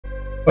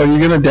Are you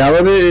gonna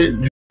download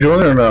it,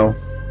 Jordan, or no?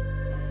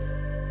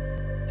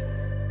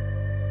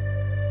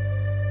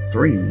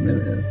 3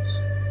 minutes.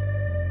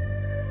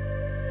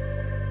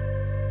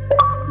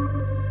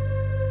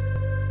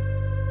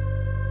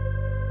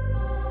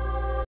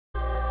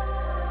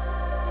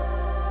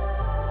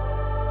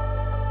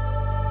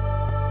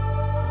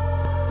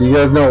 You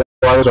guys know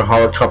why there's a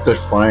helicopter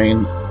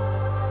flying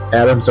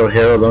Adams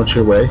O'Hara Lone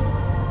Tree Way?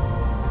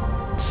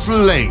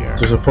 Slayer.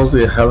 There's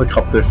supposedly a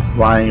helicopter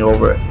flying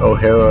over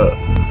O'Hara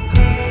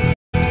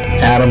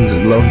Adams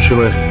and Lone Tree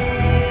Way.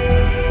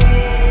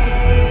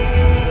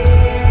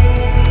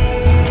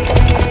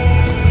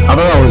 I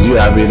thought it was you,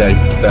 Abby, like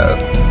the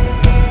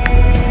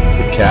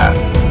cat.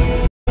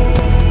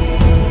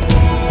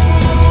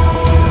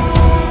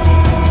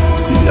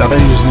 I thought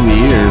you just need the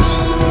ears.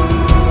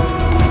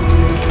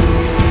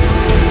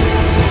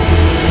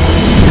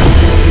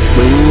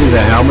 But you need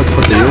the helmet to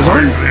put the ears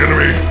on? The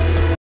enemy.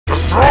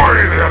 Destroy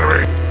the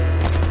enemy.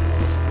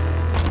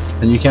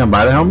 And you can't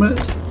buy the helmet?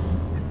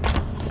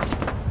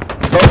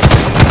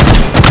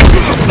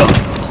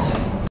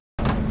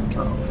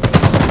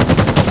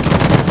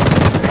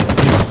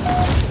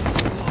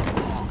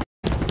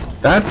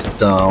 That's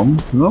dumb.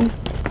 No.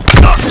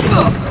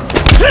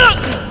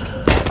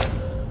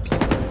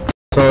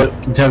 So,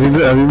 have you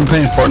been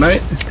playing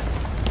Fortnite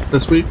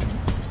this week?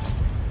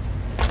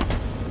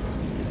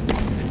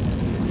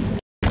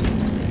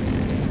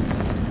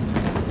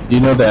 You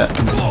know that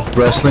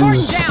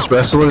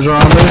wrestlers are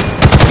on there?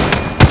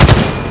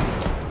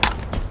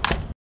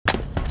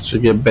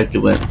 Should get Becky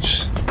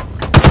Lynch.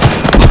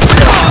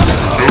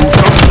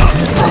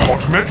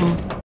 Hot metal.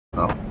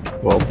 Oh,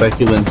 well,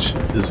 Becky Lynch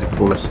is a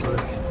cool wrestler.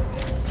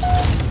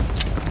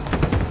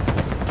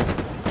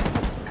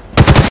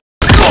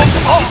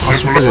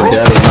 Your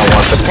dad does not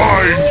want that.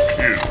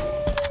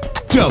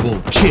 Double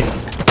kill.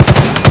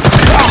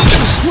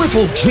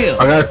 Triple kill.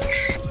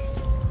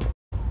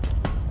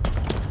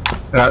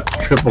 I got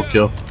triple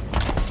kill.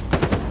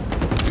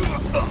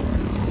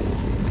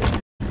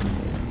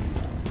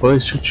 Well, they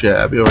shoot you at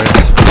Abby over here.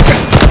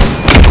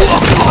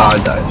 Oh, I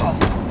died.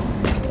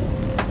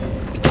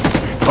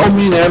 Oh,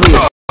 me and Abby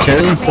are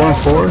carrying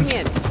 4-4.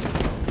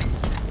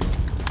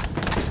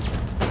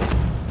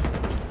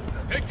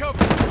 Take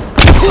cover.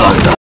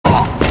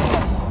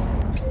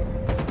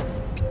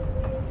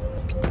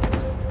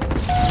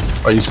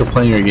 Are you still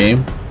playing your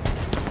game?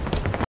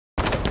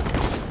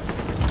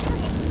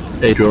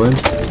 Hey, Julian.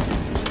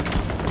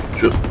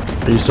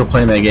 Are you still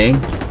playing that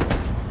game?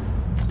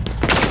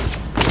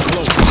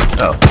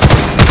 Oh.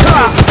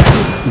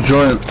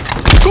 Jordan,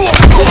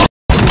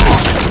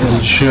 are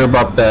you sure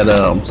about that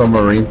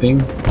submarine thing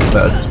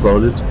that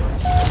exploded?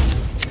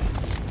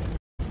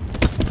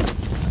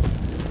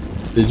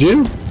 Did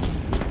you?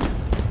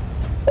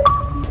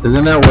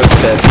 Isn't that what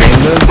that thing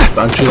does?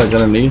 Aren't you like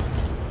underneath?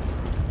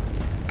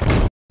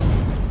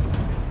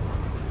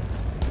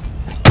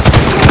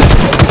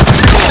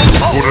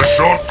 Put a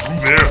shot through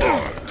their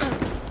heart.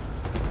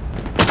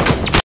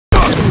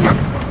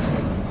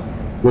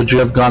 Would you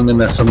have gone in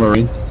that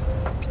submarine?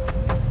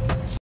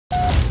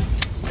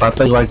 I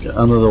think like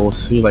under the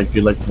sea, like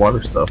you like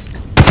water stuff.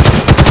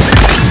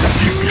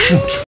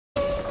 Efficient.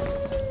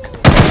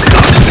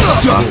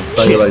 I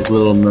thought you like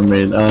Little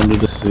Mermaid under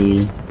the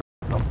sea.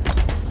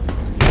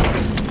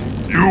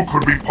 You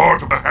could be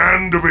part of the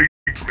hand of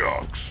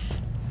Atriox.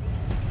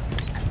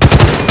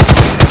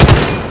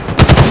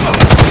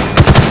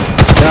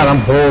 God,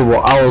 I'm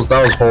horrible.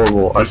 That was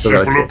horrible. I feel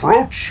Simple like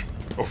approach.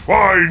 A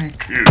fine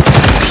kill.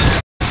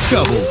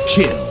 Double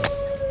kill.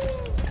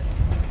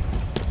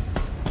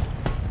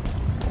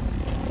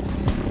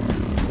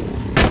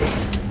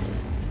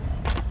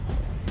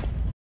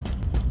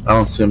 I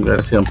don't see him, guys.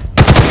 I see him.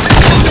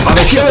 Oh,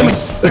 they're killing me!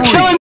 They're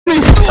killing me!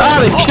 Ah,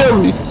 they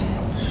killed me!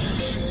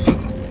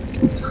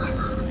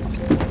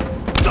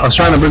 I was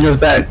trying to bring us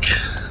back.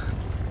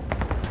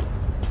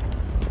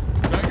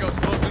 Tango's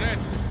closing in.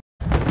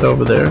 They're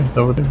over there.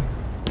 They're over there.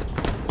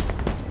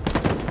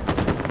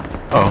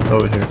 Oh, they're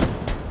over here.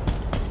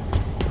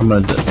 Oh,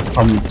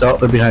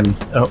 they're behind me.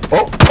 Oh,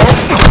 oh,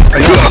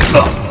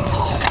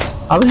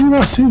 oh! How did you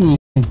not see me?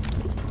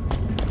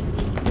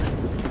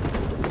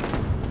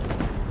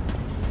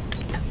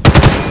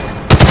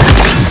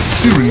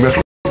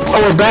 Metal.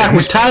 Oh, we're back.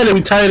 We tied it.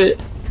 We tied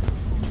it.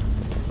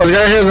 Oh, the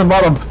guy here in the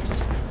bottom.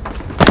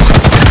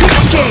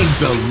 Gained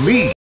the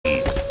lead.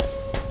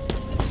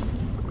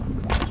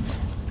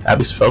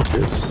 Abby's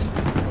focus.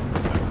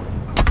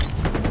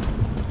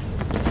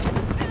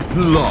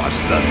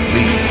 Lost the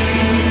lead.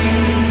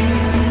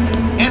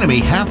 Enemy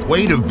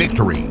halfway to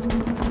victory.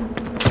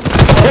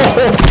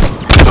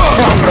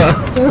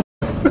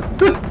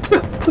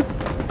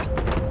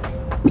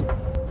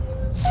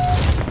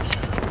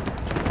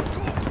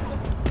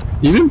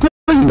 You've been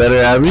playing better,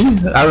 Abby.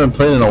 I haven't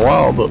played in a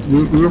while, but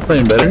we were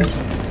playing better.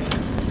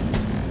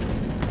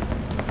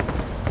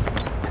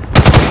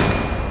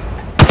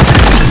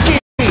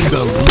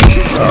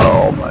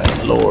 Oh my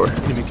lord.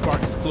 Enemy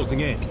Spartans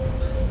closing in.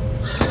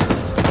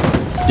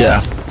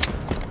 Yeah.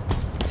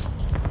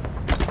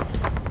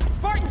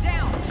 Spartan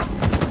down.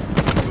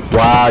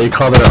 Wow, you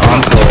called it an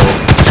uncle.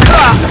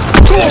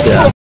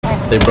 Yeah,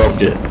 they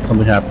broke it.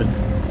 Something happened.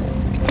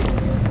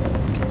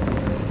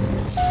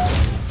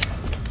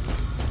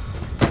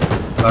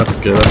 That's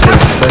good. That's what I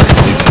expected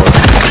you for.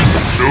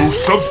 No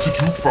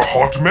substitute for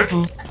hot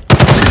metal.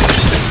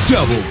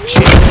 Double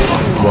kill.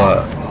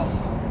 What?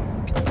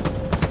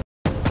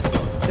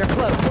 They're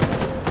close.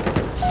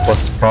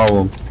 What's the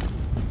problem?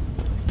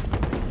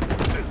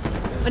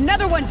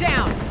 Another one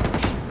down.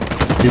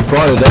 You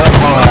brought it up,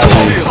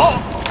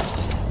 huh,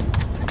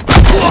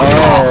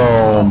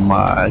 Oh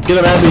my. Get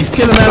him, Abby.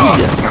 Get him,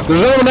 Abby. Yes.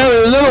 There's another one, Abby.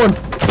 There's another one.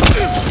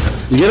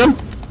 You get him?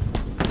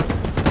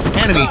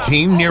 Enemy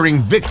team nearing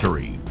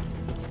victory.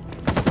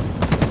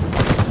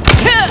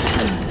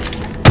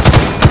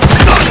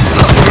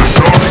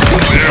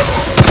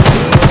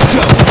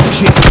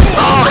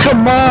 Oh,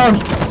 come on!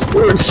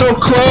 We're so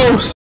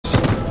close!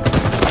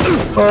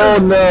 Oh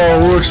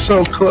no, we're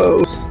so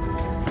close.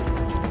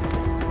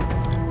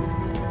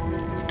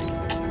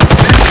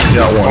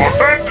 Got one.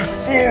 And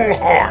full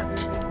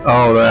heart.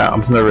 Oh, that.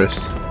 I'm nervous.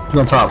 He's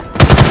on top.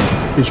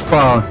 He's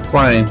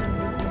flying.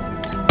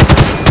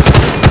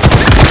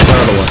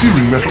 Another one.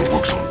 Searing metal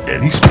works on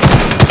any speed.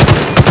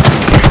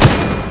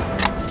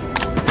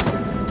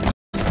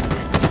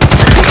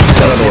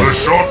 Another A one.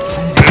 shot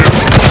through there.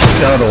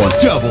 Another one.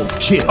 Double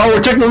kill. Oh,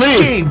 we're taking the lead!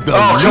 Gained the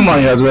Oh, come lead.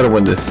 on, guys. We gotta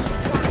win this.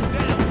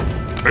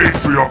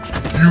 Atriox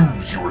could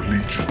use your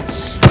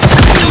allegiance.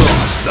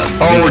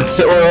 Oh,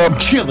 we're up.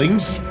 Killing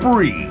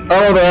spree.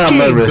 Oh, there, I'm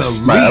Gained nervous.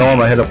 the I don't want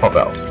my head to pop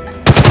out.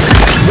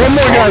 One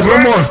more, guys.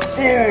 One more.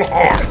 Full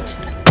heart.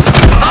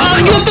 Oh,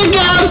 get the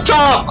guy on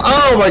top!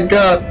 Oh my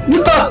god.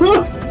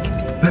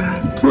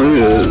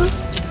 Please.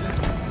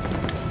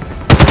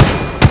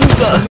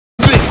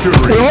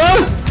 Victory.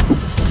 What?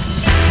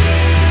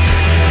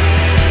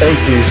 Thank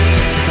you.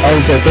 I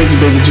would say thank you,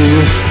 baby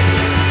Jesus.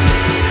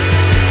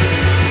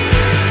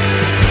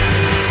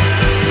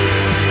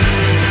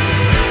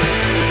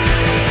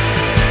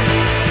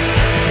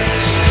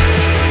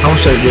 How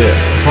much should I get?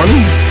 20?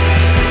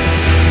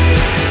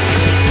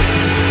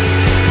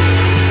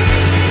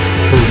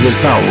 Because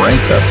it's not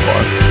ranked that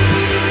far.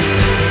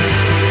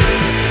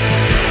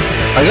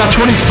 I got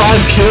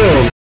 25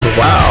 kills.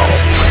 Wow.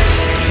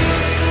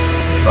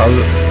 That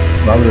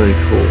was very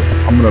cool.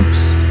 I'm gonna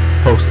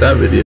post that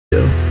video.